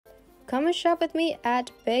come and shop with me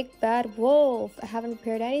at Big Bad Wolf. I haven't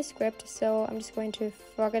prepared any script, so I'm just going to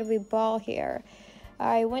forgettably ball here.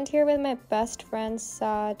 I went here with my best friend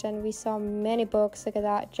Sat, and we saw many books. Look at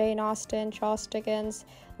that: Jane Austen, Charles Dickens,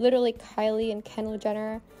 literally Kylie and Kendall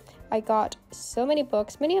Jenner. I got so many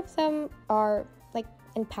books. Many of them are like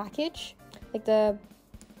in package, like the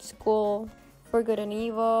School for Good and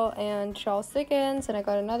Evil and Charles Dickens, and I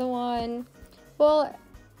got another one. Well,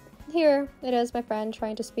 here it is, my friend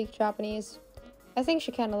trying to speak Japanese. I think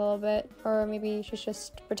she can a little bit, or maybe she's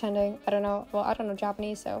just pretending. I don't know. Well, I don't know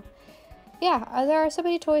Japanese, so yeah, there are so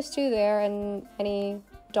many toys too there, and many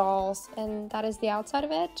dolls, and that is the outside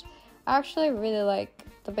of it. I actually really like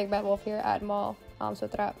the Big Bad Wolf here at Mall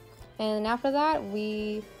Sutra. And after that,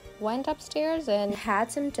 we went upstairs and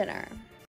had some dinner.